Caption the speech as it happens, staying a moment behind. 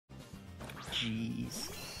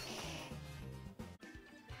Jeez.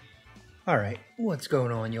 Alright, what's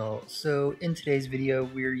going on, y'all? So in today's video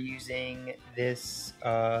we're using this,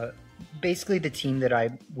 basically the team that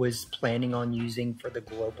I was planning on using for the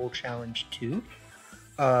Global Challenge 2.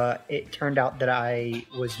 It turned out that I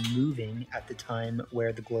was moving at the time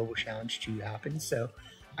where the Global Challenge 2 happened, so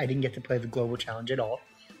I didn't get to play the Global Challenge at all.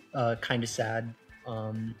 Kinda sad.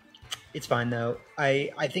 It's fine though.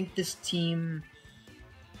 I think this team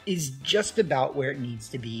is just about where it needs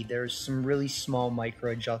to be. There's some really small micro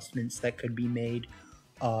adjustments that could be made,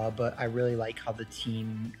 but I really like how the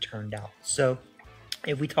team turned out. So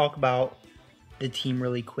if we talk about the team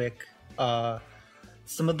really quick,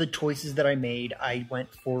 some of the choices that I made, I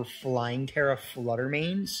went for Flying Terra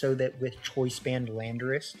Fluttermane so that with Choice Band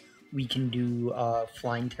Landorus, we can do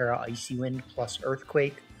Flying Terra Icy Wind plus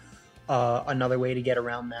Earthquake. Another way to get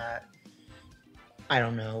around that, I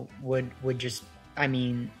don't know, would just, I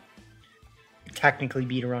mean, technically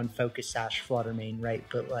be to run Focus Sash Fluttermane, right?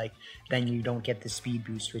 But like, then you don't get the speed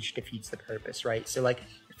boost, which defeats the purpose, right? So like,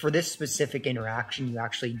 for this specific interaction, you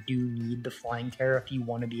actually do need the Flying Terra if you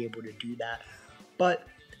want to be able to do that. But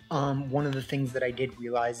one of the things that I did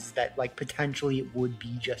realize is that like potentially it would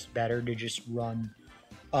be just better to just run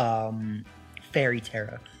Fairy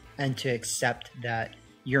Terra and to accept that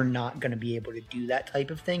you're not going to be able to do that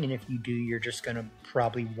type of thing, and if you do, you're just going to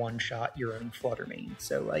probably one-shot your own Fluttermane.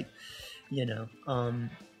 So, like, you know,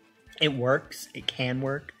 it works, it can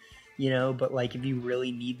work, you know, but, like, if you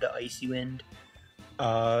really need the Icy Wind,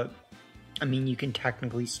 I mean, you can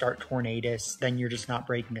technically start Tornadus, then you're just not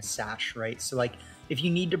breaking a Sash, right? So, like, if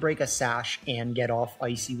you need to break a Sash and get off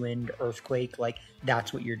Icy Wind, Earthquake, like,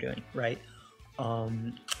 that's what you're doing, right?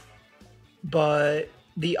 But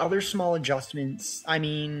the other small adjustments, I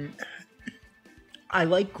mean, I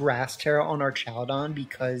like Grass Terra on our Chaldon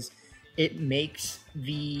because it makes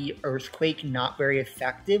the Earthquake not very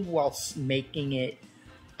effective whilst making it,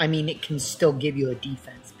 I mean, it can still give you a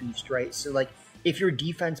defense boost, right? So, like, if your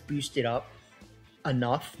defense boosted up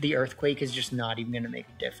enough, the Earthquake is just not even going to make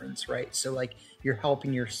a difference, right? So, like, you're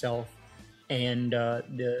helping yourself, and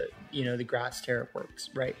the Grass Terra works,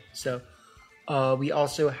 right? So, we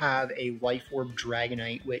also have a Life Orb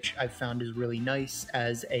Dragonite, which I've found is really nice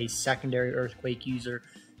as a secondary Earthquake user,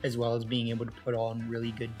 as well as being able to put on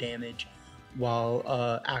really good damage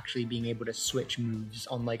while actually being able to switch moves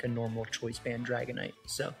on like a normal Choice Band Dragonite.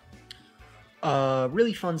 So,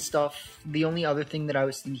 really fun stuff. The only other thing that I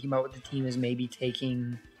was thinking about with the team is maybe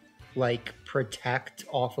taking like Protect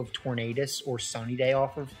off of Tornadus or Sunny Day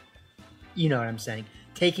off of, you know what I'm saying,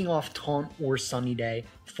 taking off Taunt or Sunny Day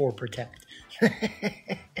for Protect.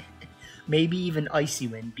 Maybe even Icy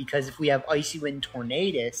Wind, because if we have Icy Wind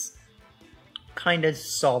Tornadus, kind of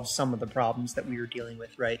solves some of the problems that we were dealing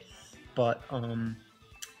with, right? But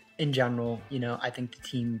in general, you know, I think the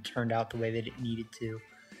team turned out the way that it needed to,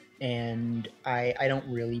 and I don't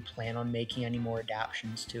really plan on making any more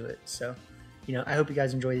adaptations to it. So, you know, I hope you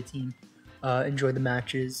guys enjoy the team, enjoy the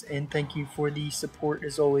matches, and thank you for the support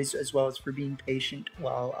as always, as well as for being patient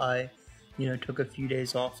while I, you know, took a few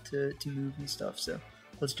days off to move and stuff. So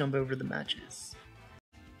let's jump over to the matches.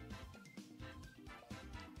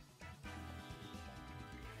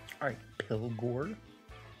 Alright, Pilgor.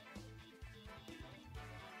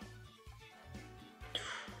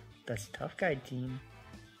 That's a tough guy team.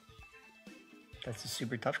 That's a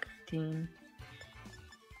super tough guy team.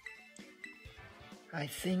 I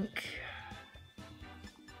think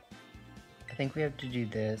we have to do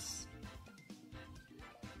this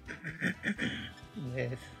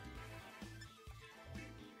with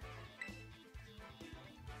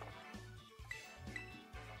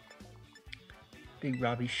Big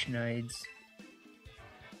Robbie Schneids.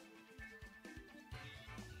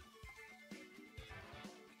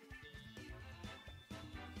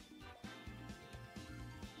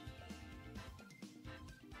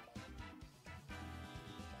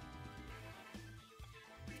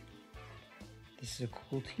 This is a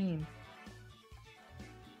cool team.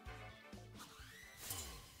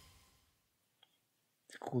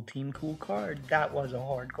 It's a cool team, cool card. That was a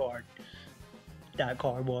hard card. That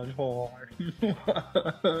card was hard.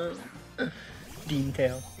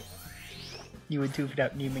 Deemtail. You would too for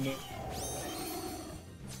that naming it.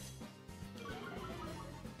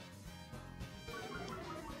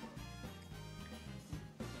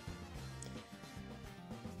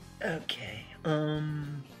 Okay,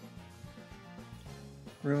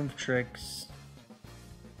 Room of Tricks.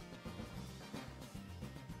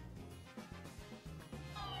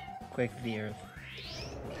 Quake of the Earth.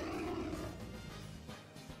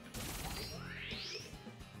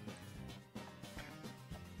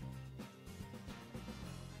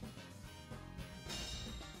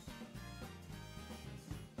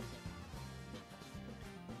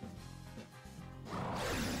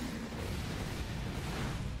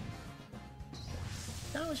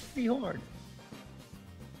 was pretty hard.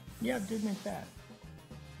 Yeah, I did admit that.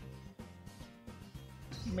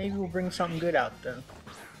 Maybe we'll bring something good out though.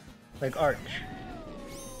 Like Arch.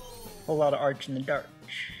 A whole lot of Arch in the dark.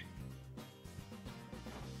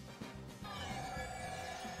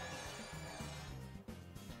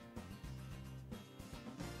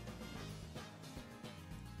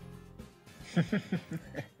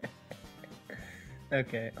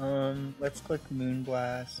 Okay, let's click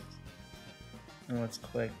Moonblast. And let's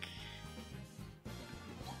click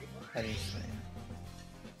Heavy Slam.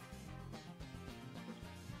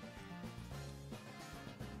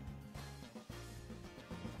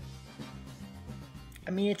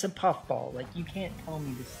 I mean, it's a puffball. Like, you can't tell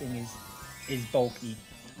me this thing is bulky.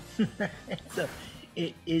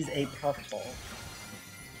 It is a puffball.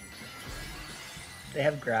 They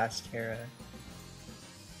have Grass Terra.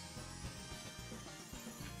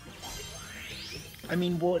 I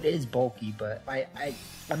mean, well, it is bulky, but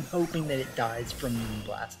I'm hoping that it dies from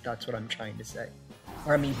Moonblast. That's what I'm trying to say.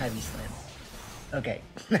 Or I mean Heavy Slam. Okay.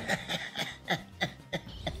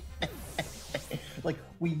 Like,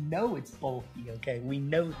 we know it's bulky, okay? We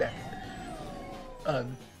know that.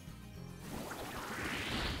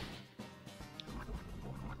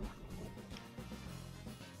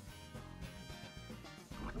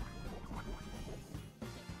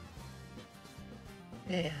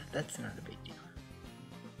 Yeah, that's not a big deal.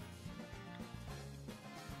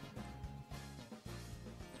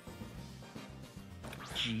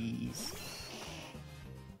 Jeez.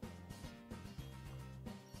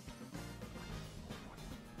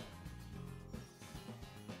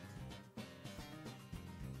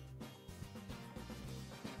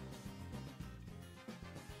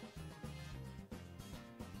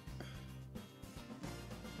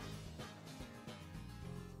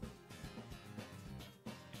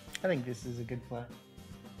 I think this is a good play.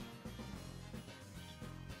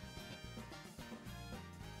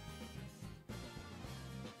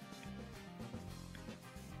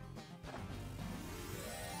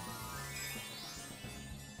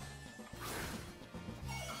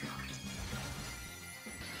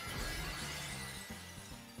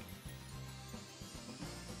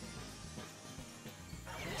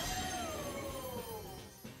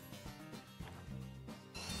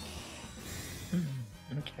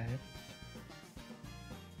 Okay.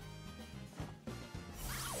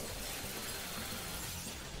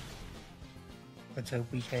 Let's hope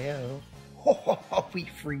we KO. We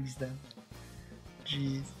freeze them.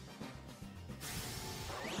 Jeez.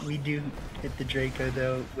 We do hit the Draco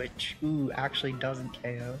though, which, ooh, actually doesn't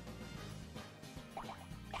KO.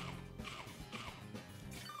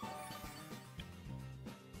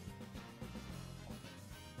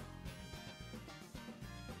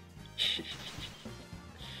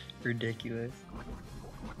 Ridiculous.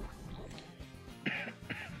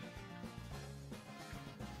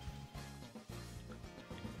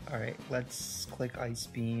 Alright, let's click Ice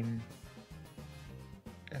Beam.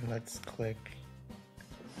 And let's click...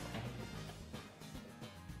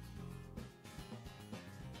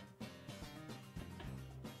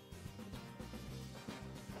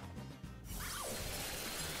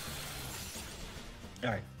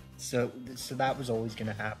 Alright, so that was always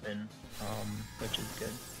gonna happen, which is good.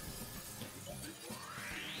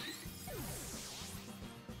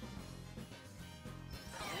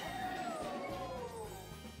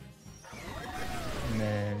 And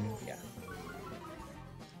then, yeah.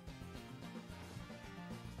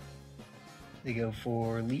 They go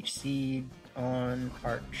for Leech Seed on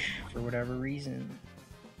Arch for whatever reason.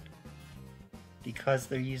 Because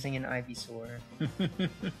they're using an Ivysaur.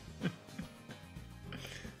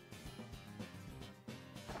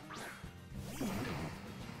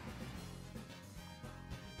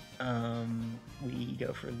 We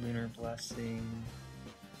go for Lunar Blessing.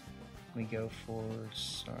 We go for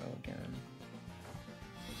Snarl again.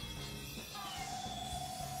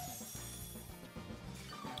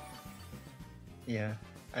 Yeah,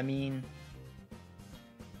 I mean...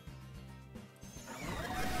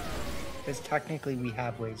 because technically we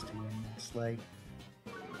have ways to win this, like...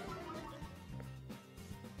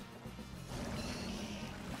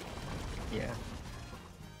 yeah.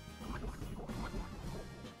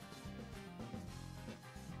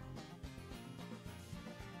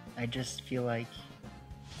 I just feel like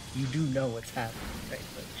you do know what's happening,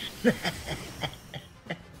 right?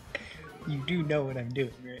 Like, you do know what I'm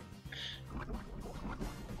doing, right?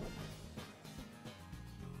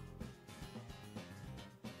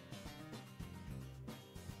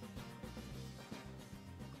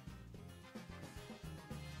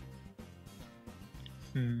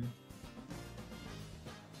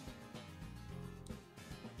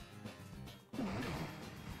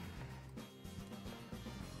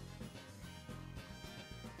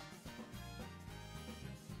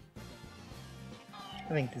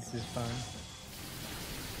 I think this is fun.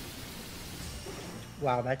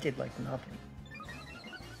 Wow, that did like nothing.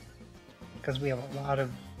 Because we have a lot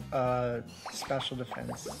of special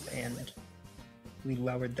defense and we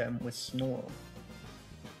lowered them with Snore.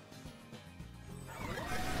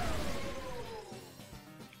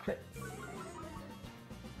 Crits.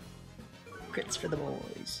 Crits for the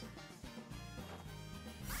boys.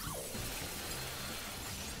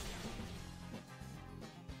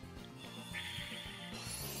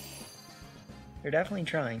 They're definitely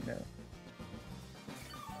trying though.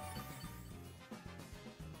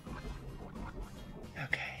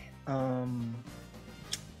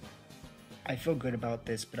 I feel good about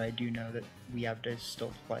this, but I do know that we have to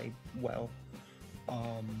still play well.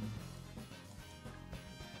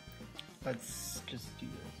 Let's just do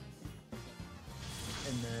this.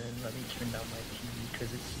 And then let me turn down my TV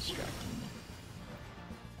because it's distracting me.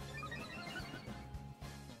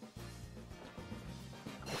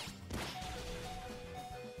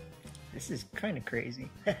 This is kind of crazy.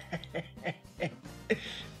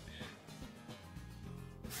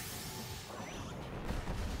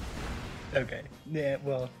 Okay. Yeah,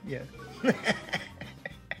 well, yeah.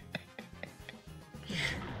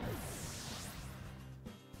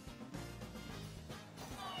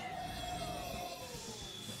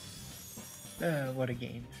 What a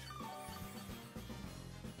game.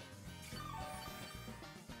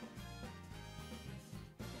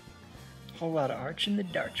 Whole lot of arch in the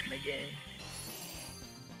darch, my game.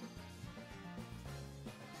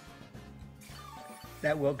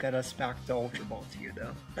 That will get us back to Ultra Ball tier,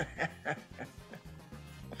 though.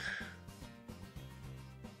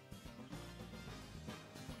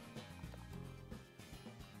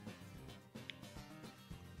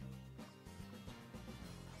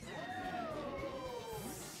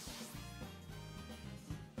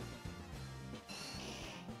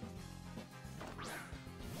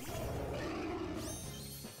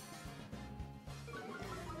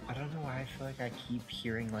 I don't know why I feel like I keep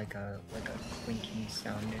hearing like a clinking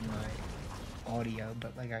sound in my audio,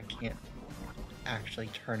 but like I can't actually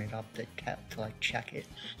turn it up to like check it.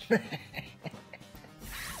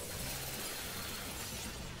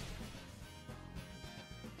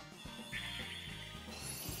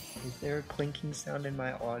 Is there a clinking sound in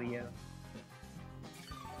my audio?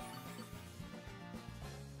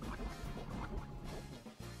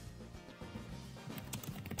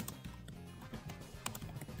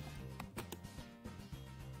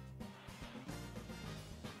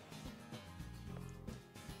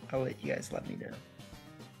 I'll let you guys let me know.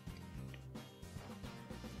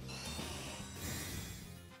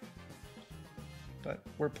 But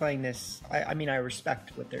we're playing this, I mean I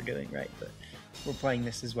respect what they're doing, right? But we're playing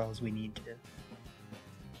this as well as we need to.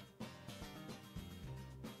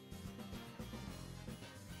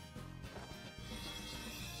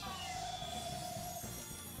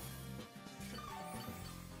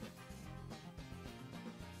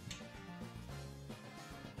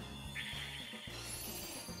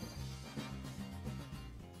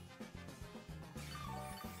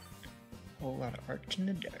 Whole lot of arch in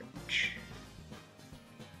the darch.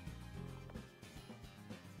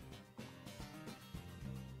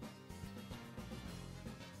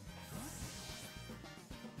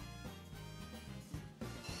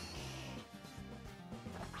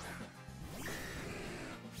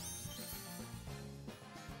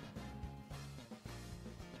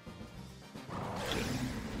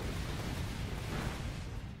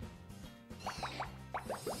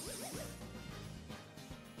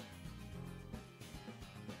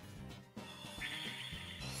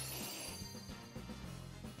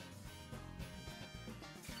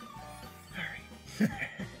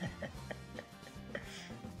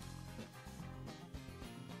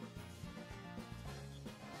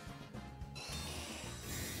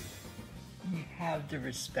 You have to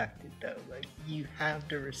respect it though, like you have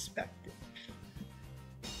to respect it.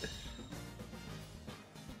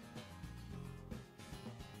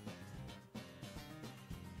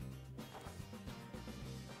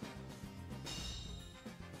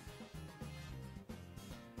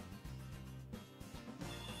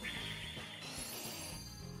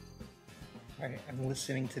 Alright, I'm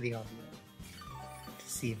listening to the audio to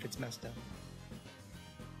see if it's messed up.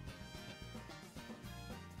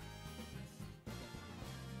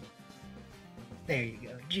 There you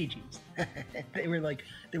go, GG's. They were like,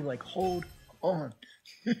 hold on.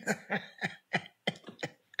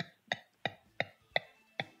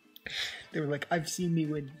 They were like, I've seen me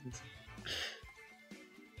win this.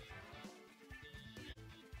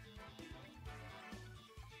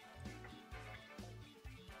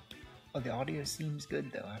 Oh, the audio seems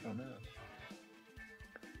good though, I don't know.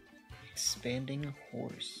 Expanding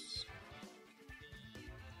horse.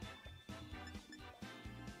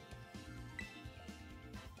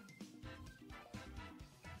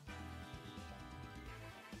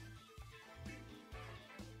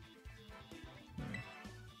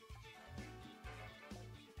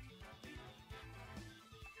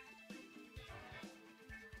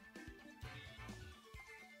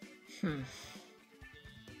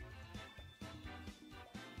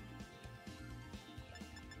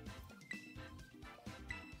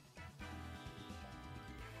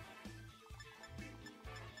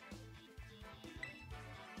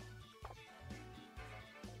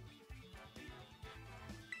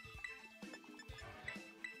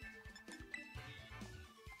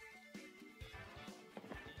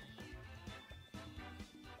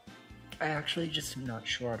 I actually just am not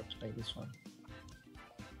sure how to play this one.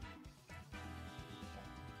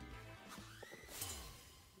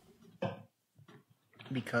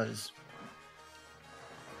 Because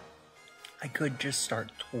I could just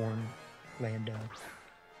start Torn Lando.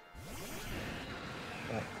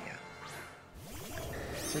 But yeah.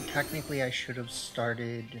 So technically I should have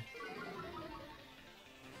started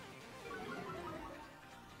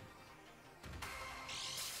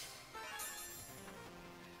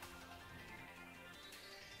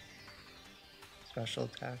special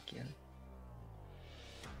attack, yeah.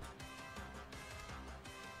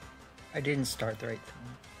 I didn't start the right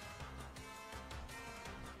thing.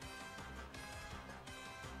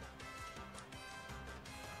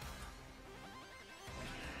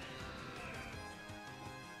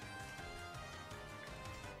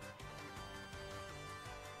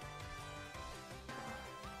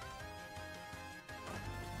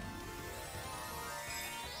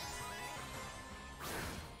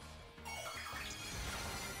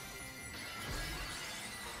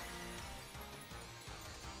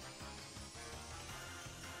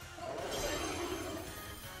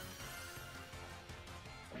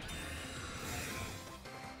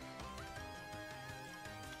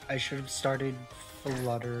 I should have started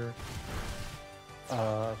Flutter,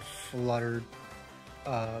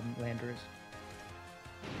 Landorus.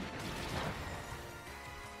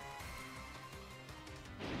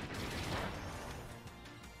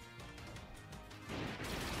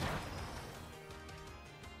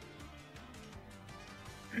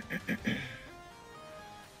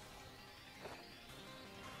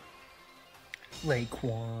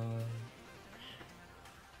 Laquan.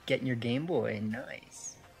 Getting your Game Boy,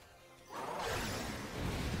 nice.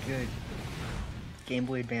 Good. Game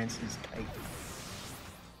Boy Advance is tight.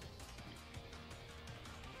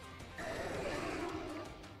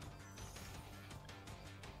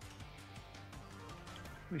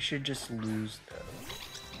 We should just lose though.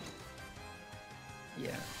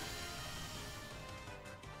 Yeah.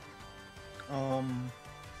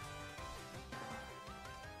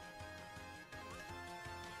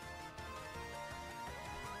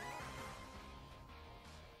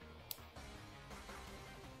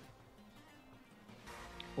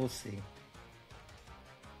 We'll see. It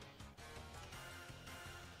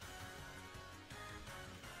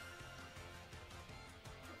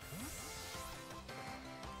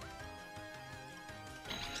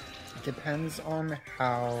depends on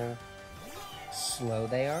how slow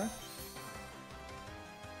they are.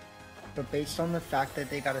 But based on the fact that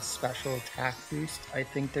they got a special attack boost, I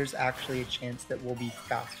think there's actually a chance that we'll be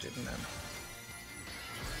faster than them.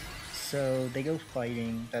 So they go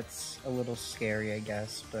fighting. That's a little scary, I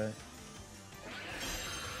guess, but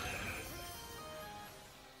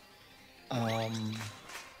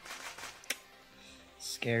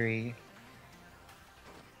scary.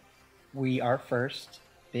 We are first.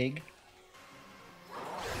 Big.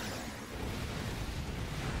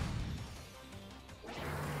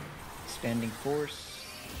 Expanding force.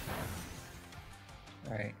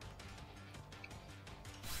 Alright.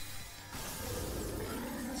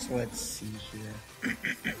 So let's see here.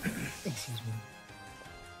 Excuse me.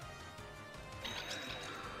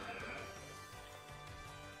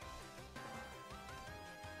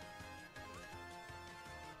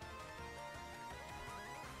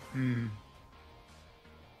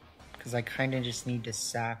 Because I kind of just need to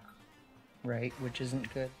sack, right? Which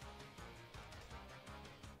isn't good.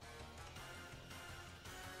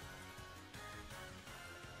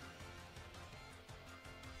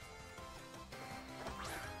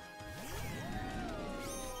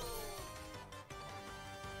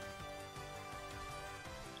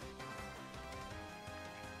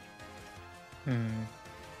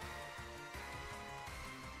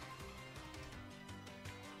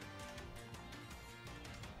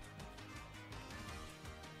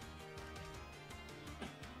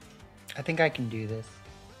 I think I can do this.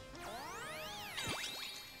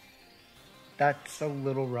 That's a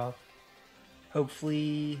little rough.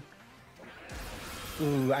 Hopefully...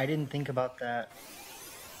 Ooh, I didn't think about that.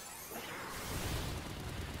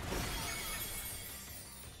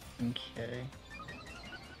 Okay.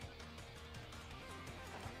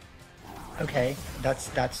 Okay,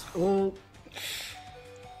 that's... Oh!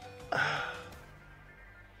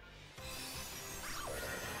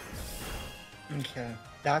 Okay,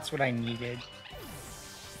 that's what I needed.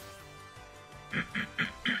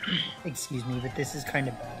 Excuse me, but this is kind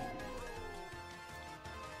of bad.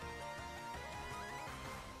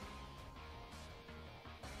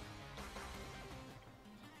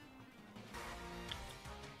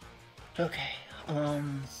 Okay,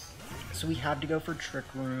 so we have to go for Trick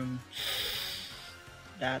Room.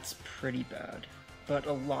 That's pretty bad. But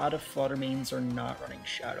a lot of Flutter mains are not running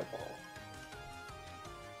Shadow Ball.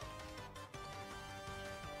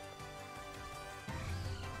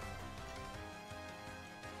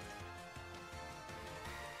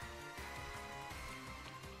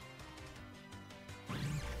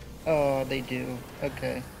 Oh, they do.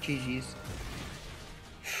 Okay, GG's.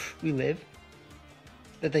 We live.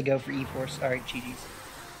 That they go for E-Force. Alright, GG's.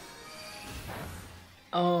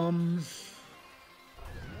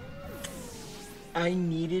 I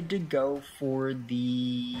needed to go for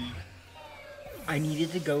the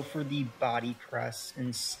body press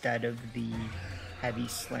instead of the heavy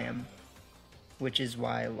slam, which is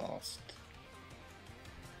why I lost.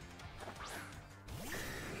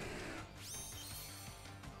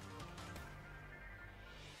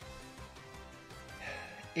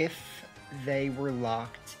 If they were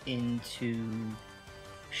locked into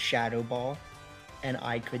Shadow Ball and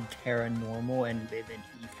I could Terra Normal and live in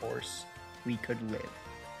E-Force, we could live.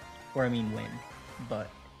 Or I mean win. But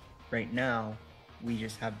right now, we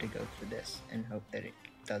just have to go for this and hope that it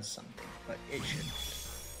does something. But it should.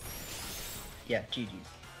 Yeah, GG's.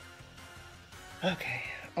 Okay.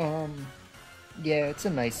 Yeah, it's a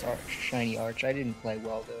nice arch, shiny arch. I didn't play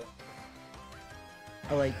well though.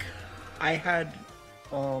 I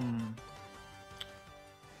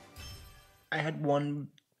had one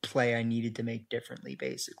play I needed to make differently,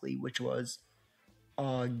 basically, which was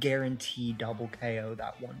guarantee double KO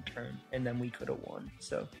that one turn, and then we could have won.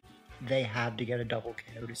 So they had to get a double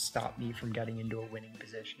KO to stop me from getting into a winning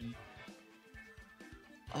position.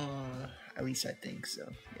 At least I think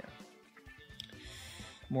so, yeah.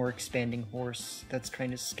 More expanding horse, that's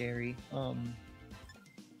kind of scary.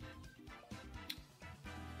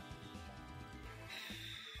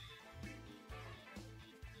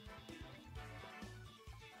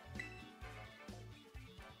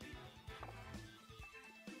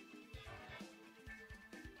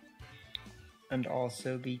 And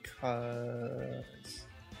also because,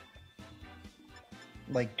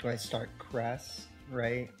 like, do I start Cress,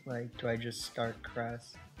 right? Like, do I just start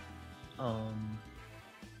Cress? Go,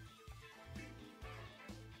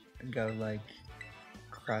 like,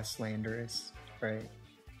 Cress Landorus, right?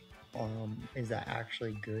 Is that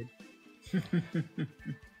actually good?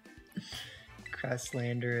 Cress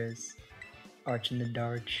Landorus, Arch in the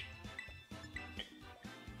Darch.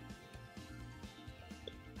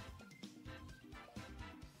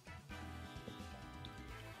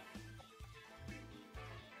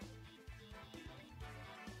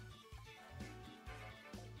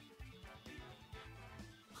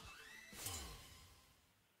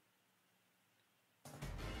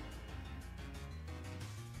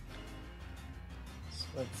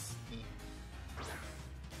 Let's see.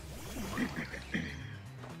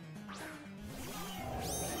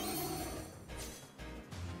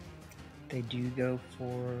 They do go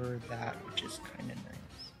for that, which is kind of nice.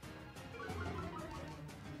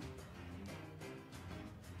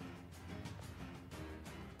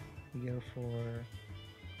 We go for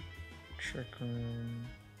Trick Room.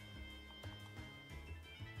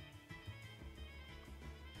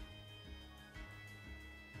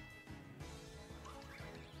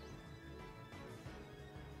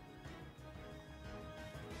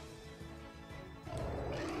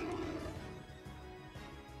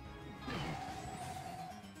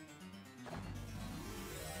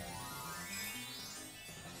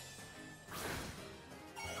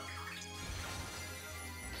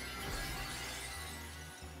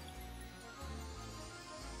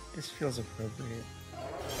 This feels appropriate.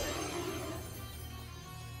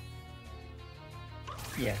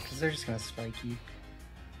 Yeah, because they're just gonna spike you.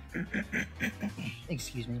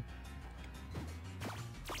 Excuse me.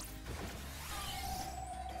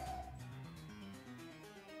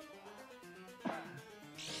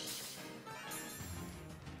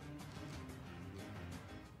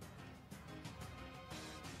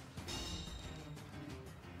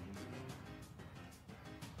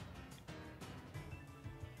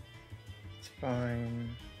 It's fine.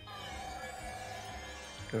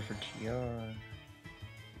 Go for TR.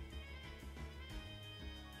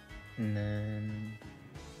 And then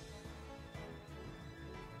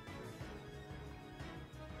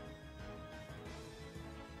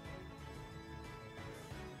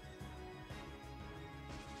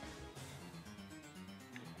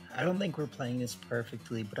I don't think we're playing this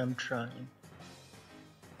perfectly, but I'm trying.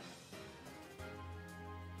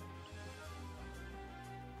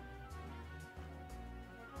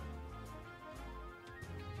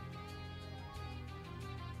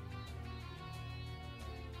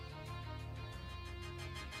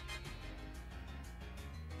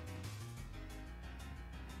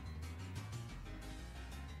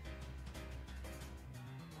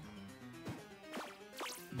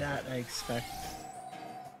 That I expect.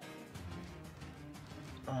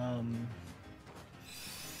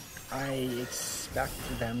 I expect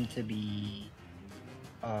them to be,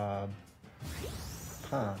 why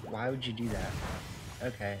would you do that?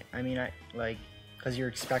 Okay, I mean, cause you're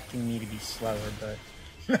expecting me to be slower, but...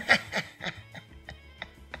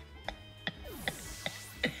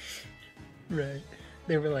 Right.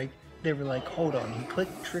 They were like, hold on, you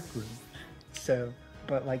clicked Trick Room. So,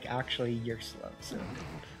 but like, actually, you're slow, so...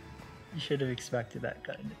 You should have expected that,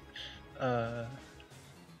 kind of.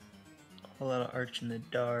 A lot of Arch in the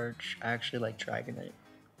Dark. I actually like Dragonite.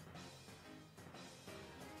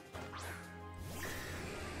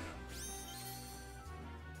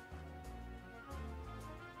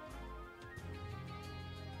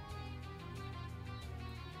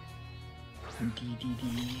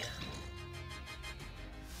 DDD.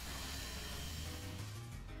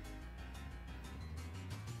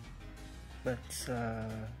 Let's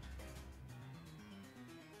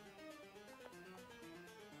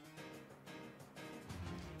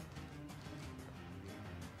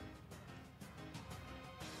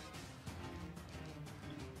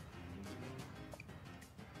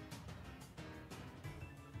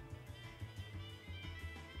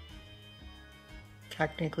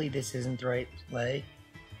technically, this isn't the right play,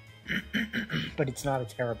 but it's not a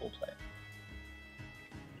terrible play.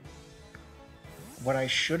 What I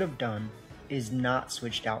should have done is not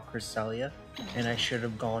switched out Cresselia, and I should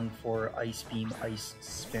have gone for Ice Beam, Ice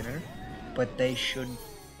Spinner, but they should...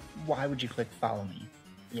 Why would you click Follow Me?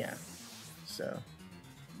 Yeah, so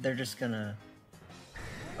they're just gonna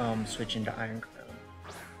switch into Iron Crown.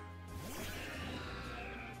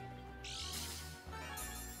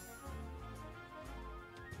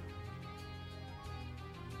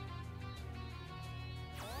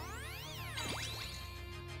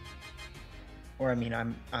 Or I mean,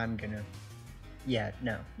 I'm gonna, yeah,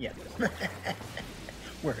 no, yeah.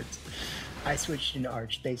 Words. I switched in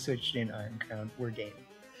Arch, they switched in Iron Crown, we're game.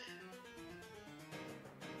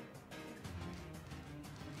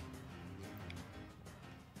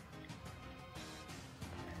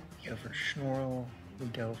 We go for Schnorl, we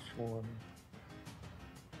go for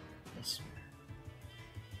this.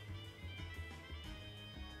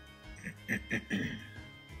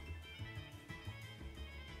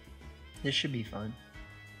 This should be fun.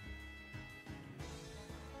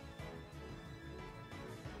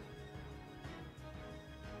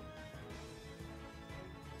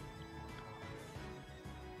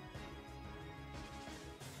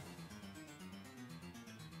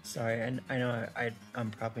 Sorry, and I know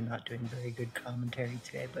I'm probably not doing very good commentary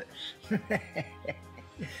today, but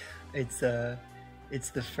it's the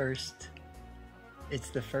first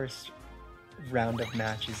round of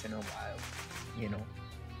matches in a while, you know.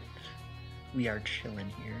 We are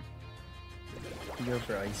chilling here. We go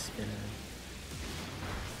for Ice Spinner.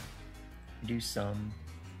 We do some.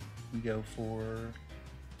 We go for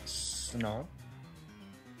Snog.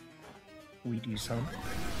 We do some.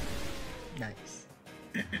 Nice.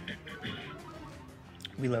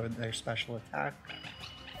 We lower their special attack.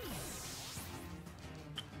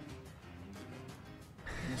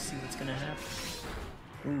 Let's see what's gonna happen.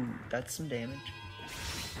 Ooh, that's some damage.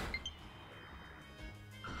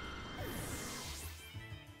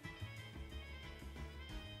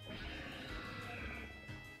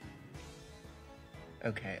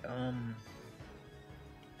 Okay, I'm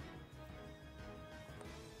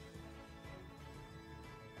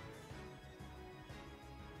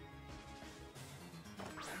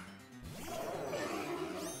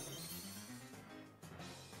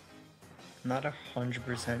not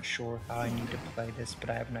 100% sure how I need to play this, but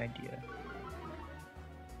I have an idea.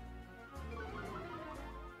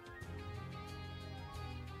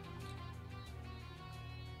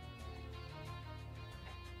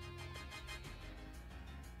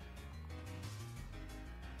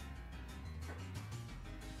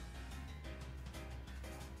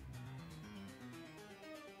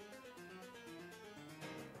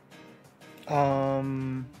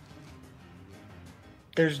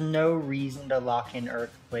 There's no reason to lock in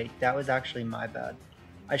Earthquake. That was actually my bad.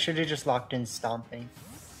 I should have just locked in Stomping.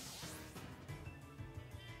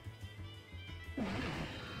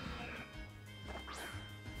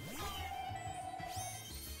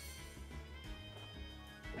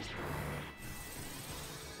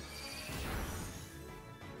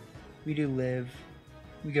 We do live.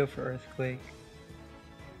 We go for Earthquake.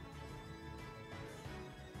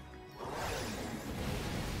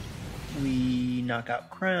 We knock out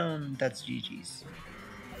Crown. That's GG's.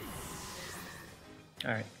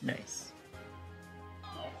 Alright, nice.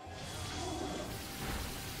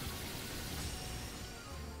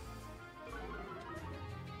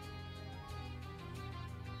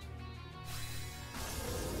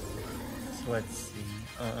 So let's see.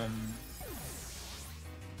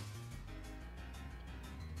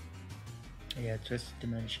 Yeah, just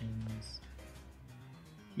dimensions.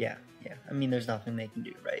 Yeah. I mean, there's nothing they can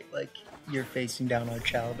do, right? Like, you're facing down our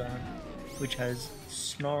Chaldon, which has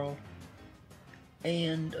Snarl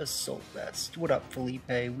and Assault Vest. What up, Felipe?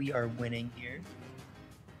 We are winning here.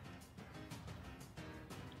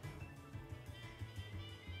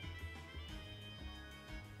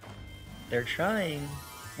 They're trying.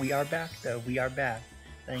 We are back, though. We are back.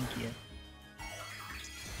 Thank you.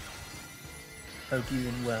 Hope you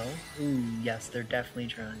doing well. Ooh, yes, they're definitely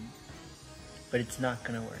trying. But it's not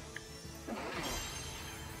gonna work.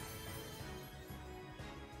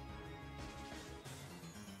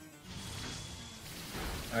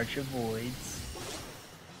 Arch avoids.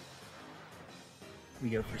 We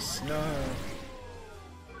go for Snarl.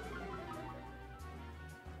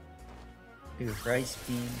 We go for Ice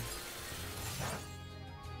Beam.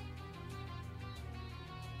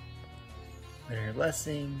 Winter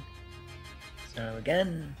Blessing. Snarl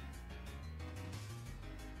again.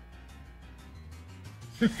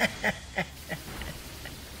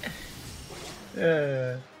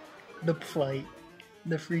 The plight.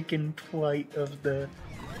 The freaking plight of the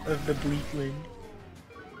Bleakwind.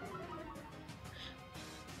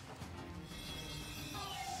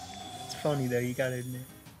 It's funny though, you gotta admit.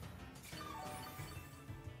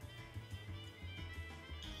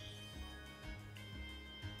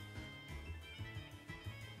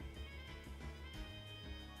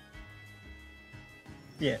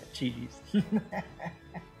 Yeah, GG's.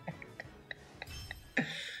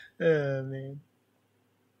 Oh man.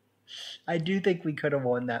 I do think we could have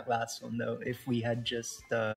won that last one though if we had just